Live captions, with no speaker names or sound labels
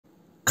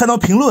看到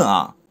评论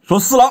啊，说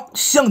四郎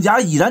象甲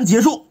已然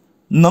结束，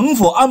能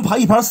否安排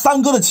一盘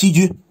三哥的棋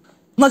局？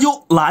那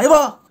就来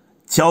吧。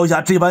瞧一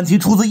下这盘棋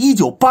出自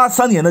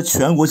1983年的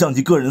全国象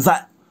棋个人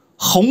赛，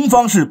红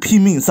方是拼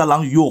命三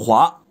郎于幼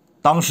华，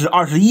当时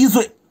21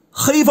岁；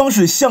黑方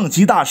是象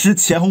棋大师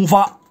钱洪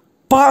发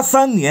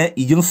，83年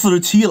已经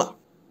47了，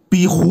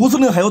比胡司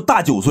令还要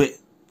大9岁，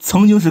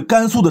曾经是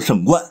甘肃的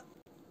省冠。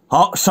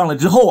好，上来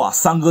之后啊，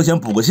三哥先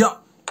补个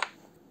象，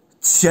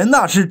钱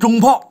大师中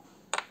炮，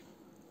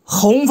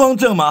红方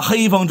正马，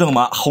黑方正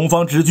马，红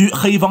方直车，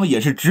黑方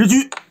也是直车，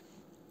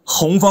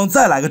红方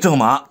再来个正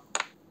马，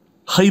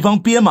黑方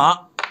边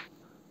马，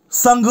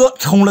三哥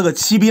冲了个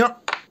骑兵，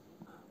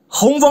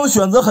红方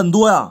选择很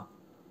多呀，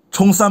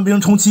冲三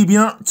兵，冲骑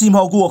兵，进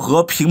炮过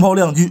河，平炮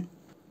亮车，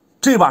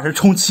这把是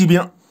冲骑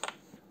兵，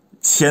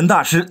钱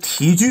大师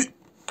提车，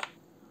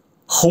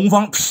红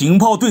方平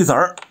炮对子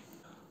儿，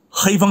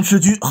黑方吃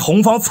车，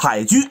红方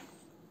踩车，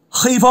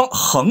黑方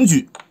横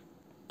车，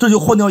这就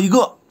换掉一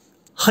个，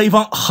黑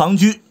方横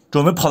车，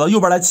准备跑到右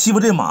边来欺负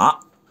这马，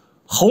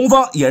红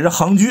方也是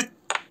横车，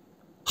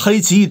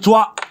黑棋一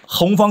抓，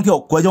红方跳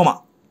拐角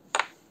马，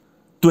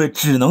对，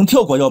只能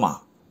跳拐角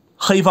马，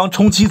黑方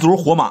冲棋卒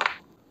活马，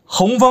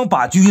红方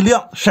把车一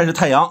亮，晒是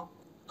太阳，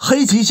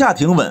黑棋下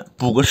停稳，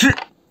补个士，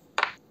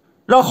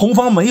让红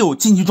方没有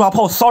进去抓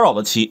炮骚扰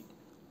的棋，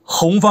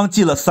红方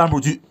进了3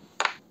步车。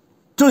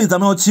这里咱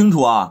们要清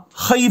楚啊，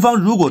黑方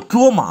如果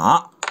捉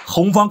马，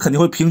红方肯定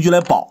会平车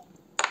来保，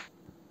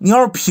你要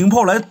是平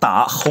炮来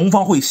打，红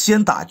方会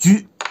先打车，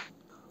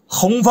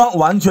红方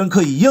完全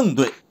可以应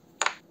对。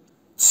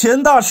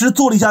钱大师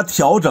做了一下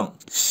调整，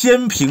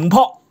先平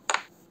炮，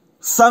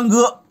三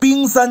哥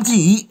兵3进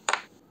1，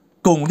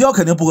拱掉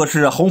肯定不合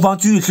适啊，红方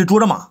车一吃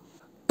捉着马，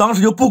当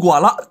时就不管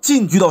了，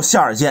进车到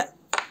下2线，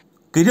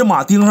给这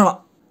马盯上了，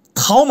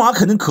逃马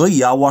肯定可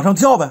以啊，往上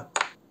跳呗，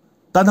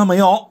但他没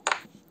有，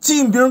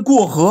进兵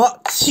过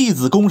河，弃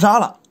子攻杀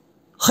了，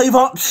黑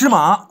方吃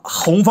马，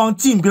红方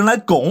进兵来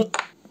拱，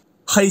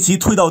黑棋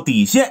退到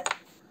底线，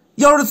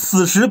要是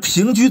此时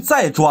平车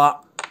再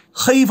抓，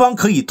黑方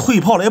可以退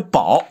炮来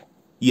保，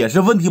也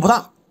是问题不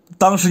大，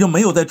当时就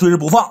没有再追着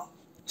不放，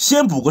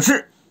先补个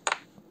士，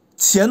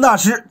钱大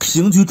师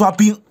平车抓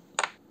兵，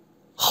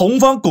红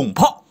方拱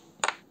炮，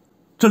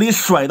这里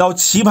甩到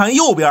棋盘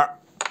右边，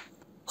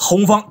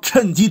红方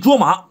趁机捉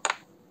马，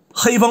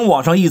黑方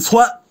往上一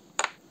窜，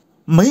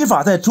没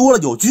法再捉了，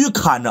有车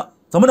看着，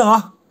怎么整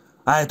啊？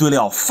哎，对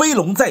了，飞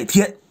龙在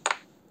天，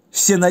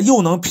现在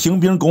又能平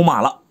兵拱马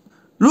了。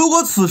如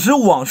果此时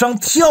往上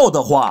跳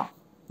的话，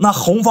那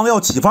红方要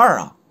起范儿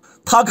啊，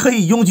他可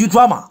以用车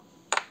抓马，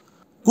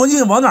关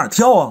键往哪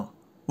跳啊？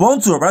往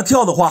左边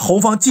跳的话，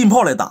红方进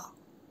炮来打，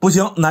不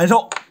行，难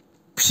受。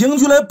平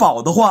车来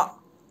保的话，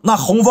那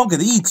红方给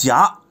他一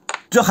夹，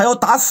这还要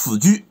打死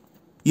车，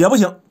也不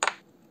行，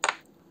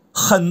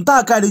很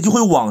大概率就会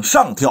往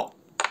上跳。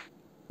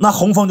那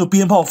红方就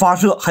鞭炮发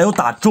射，还有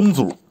打中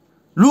卒。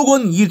如果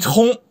你一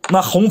冲，那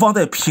红方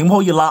再平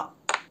炮一拉，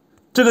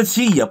这个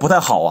棋也不太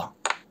好啊。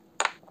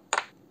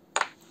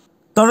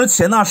当时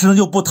钱大师呢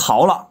就不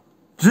逃了，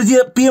直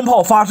接鞭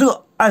炮发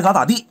射，爱咋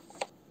咋地。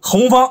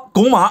红方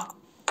拱马，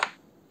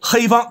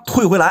黑方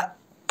退回来，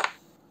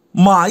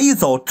马一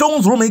走，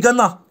中卒没跟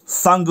呢，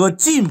三哥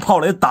进炮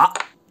来打，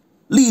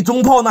立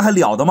中炮那还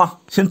了得吗？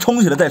先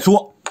冲起来再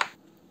说。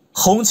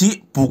红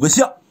棋补个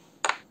象，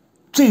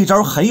这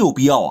招很有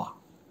必要啊。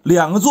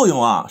2个作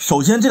用啊，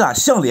首先这俩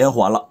象连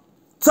环了，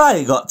再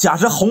一个，假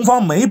设红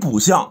方没补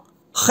象，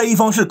黑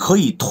方是可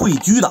以退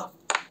车的，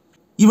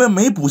因为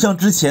没补象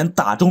之前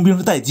打中兵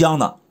是带将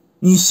的，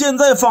你现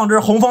在放这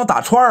儿，红方打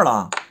串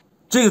了，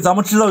这个咱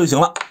们知道就行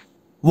了。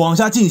往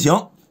下进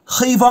行，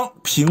黑方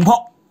平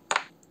炮，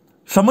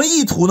什么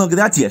意图呢？给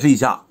大家解释一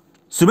下，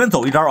随便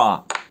走一招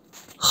啊。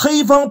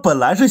黑方本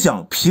来是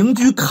想平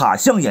车卡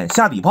象眼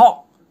下底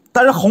炮，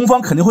但是红方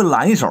肯定会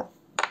拦一手，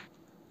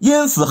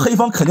因此黑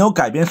方肯定要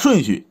改变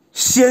顺序，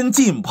先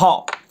进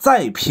炮，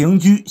再平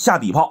车下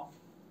底炮。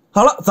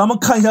好了，咱们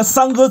看一下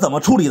三哥怎么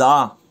处理的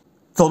啊，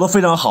走得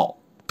非常好，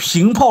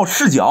平炮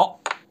视角，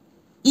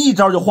一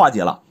招就化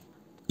解了。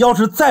要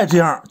是再这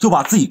样，就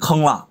把自己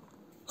坑了，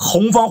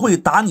红方会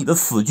打你的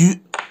死车。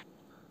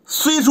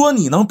虽说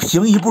你能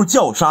平一步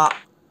叫杀，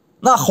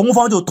那红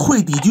方就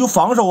退底车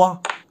防守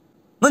啊，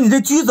那你这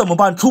车怎么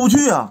办？出不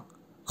去啊，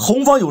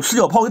红方有视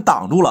角炮给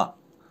挡住了，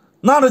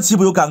那这棋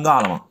不就尴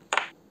尬了吗？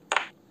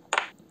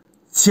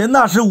钱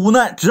大师无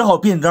奈只好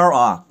变招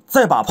啊，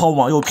再把炮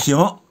往右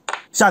平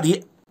下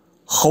底，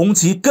红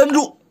棋跟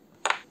住，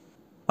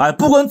哎，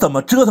不管怎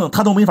么折腾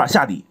他都没法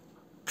下底，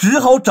只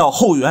好找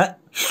后援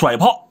甩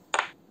炮。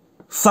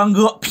三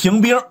哥平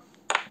兵，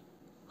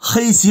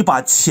黑棋把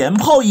前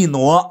炮一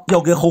挪，要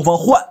跟红方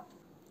换，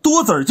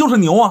多子儿就是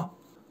牛啊，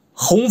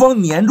红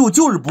方粘住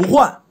就是不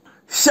换。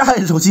下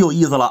一手棋有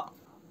意思了，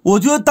我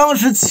觉得当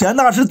时钱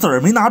大师子儿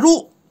没拿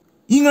住，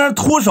应该是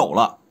脱手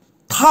了，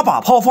他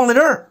把炮放在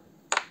这儿，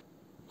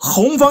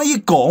红方一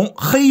拱，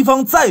黑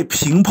方再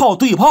平炮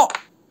对炮，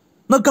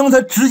那刚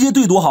才直接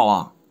对多好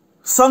啊，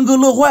三哥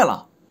乐坏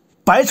了，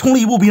白冲了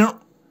一步兵，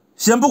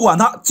先不管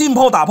他，进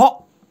炮打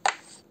炮，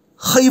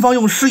黑方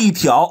用示意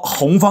条，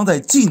红方在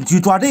进车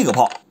抓这个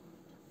炮，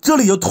这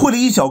里就退了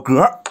一小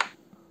格，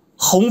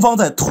红方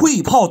在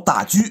退炮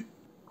打车，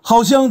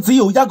好像只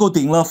有压够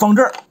顶了放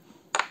这儿。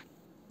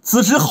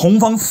此时红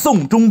方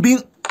送中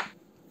兵，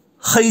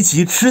黑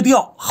棋吃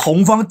掉，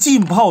红方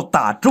进炮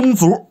打中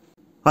卒。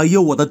哎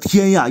呦我的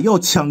天呀，要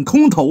抢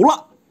空头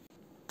了！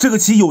这个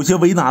棋有些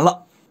为难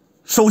了。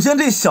首先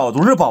这小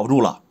卒是保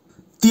住了，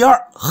第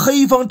二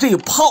黑方这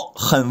炮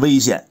很危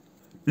险，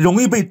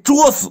容易被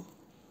捉死。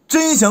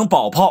真想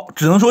保炮，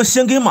只能说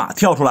先给马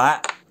跳出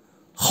来，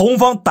红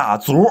方打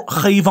卒，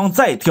黑方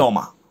再跳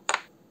马。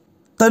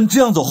但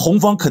这样走红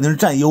方肯定是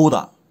占优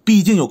的，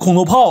毕竟有空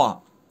头炮啊。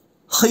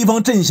黑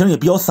方阵型也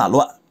比较散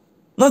乱。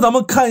那咱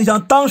们看一下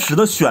当时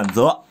的选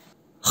择，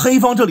黑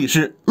方这里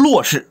是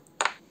落士，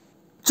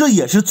这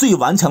也是最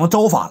顽强的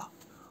招法了。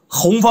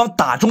红方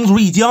打中卒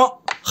一将，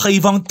黑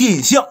方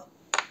垫象。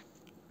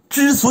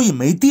之所以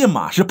没垫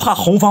马，是怕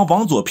红方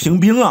往左平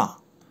兵啊。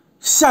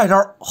下一招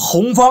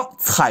红方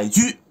踩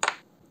车，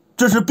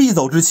这是必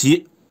走之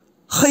棋。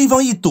黑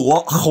方一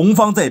躲，红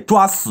方在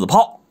抓死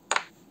炮，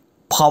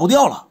跑不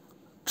掉了，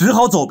只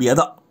好走别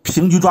的，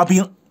平车抓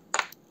兵，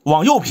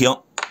往右平。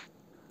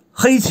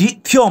黑棋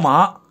跳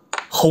马，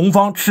红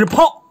方吃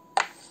炮。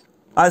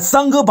哎，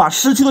三哥把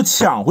失去的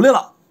抢回来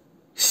了。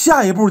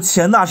下一步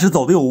钱大师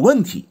走的有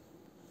问题，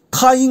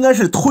他应该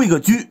是退个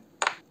车，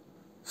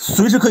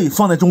随时可以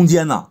放在中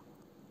间呢。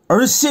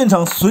而现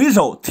场随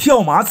手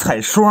跳马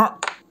踩双，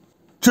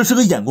这是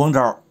个眼光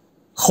招。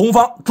红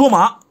方捉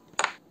马，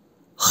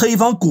黑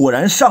方果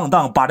然上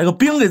当，把这个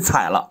兵给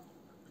踩了。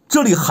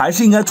这里还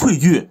是应该退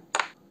车，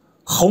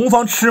红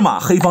方吃马，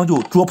黑方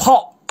就捉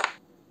炮，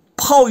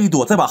炮一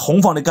躲再把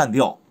红方给干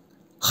掉，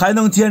还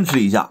能坚持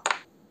一下。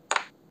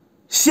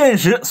现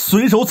实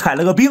随手踩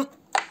了个兵，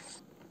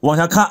往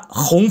下看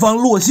红方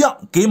落象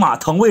给马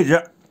腾位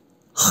置，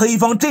黑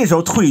方这时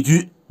候退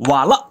车，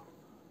完了。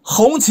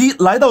红棋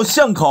来到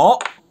巷口，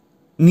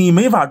你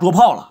没法捉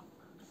炮了，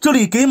这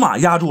里给马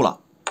压住了。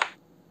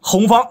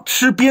红方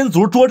吃边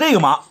卒捉这个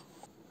马，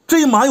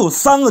这马有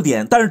3个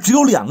点，但是只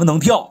有2个能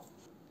跳，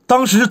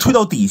当时是退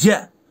到底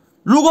线。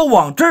如果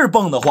往这儿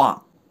蹦的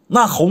话，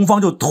那红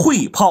方就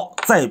退炮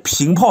再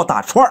平炮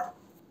打串，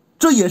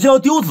这也是要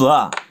丢子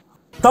啊。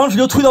当时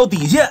就退到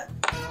底线，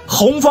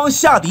红方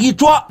下底一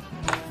抓，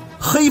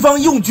黑方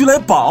用车来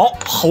保，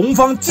红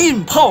方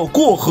进炮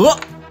过河，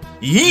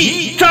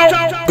一招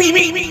毙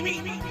命。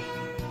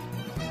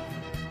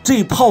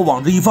这炮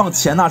往这一放，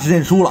钱大师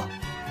认输了。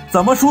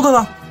怎么输的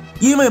呢？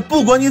因为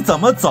不管你怎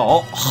么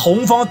走，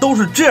红方都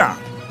是这样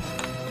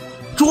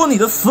捉你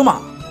的死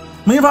马，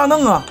没法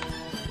弄啊。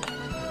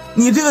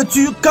你这个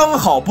车刚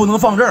好不能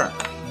放这儿，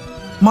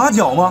马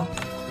脚吗？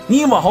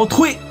你往后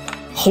退，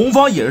红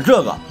方也是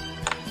这个，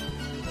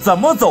怎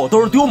么走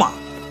都是丢马，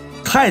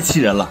太气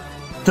人了。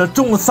这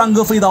中了三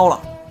哥飞刀了，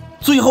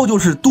最后就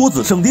是多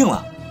子胜定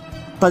了。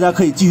大家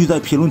可以继续在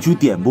评论区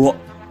点播，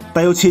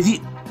但要切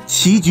记，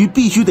棋局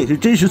必须得是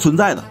真实存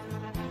在的，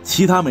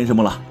其他没什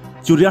么了。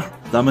就这样，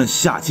咱们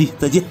下期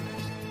再见。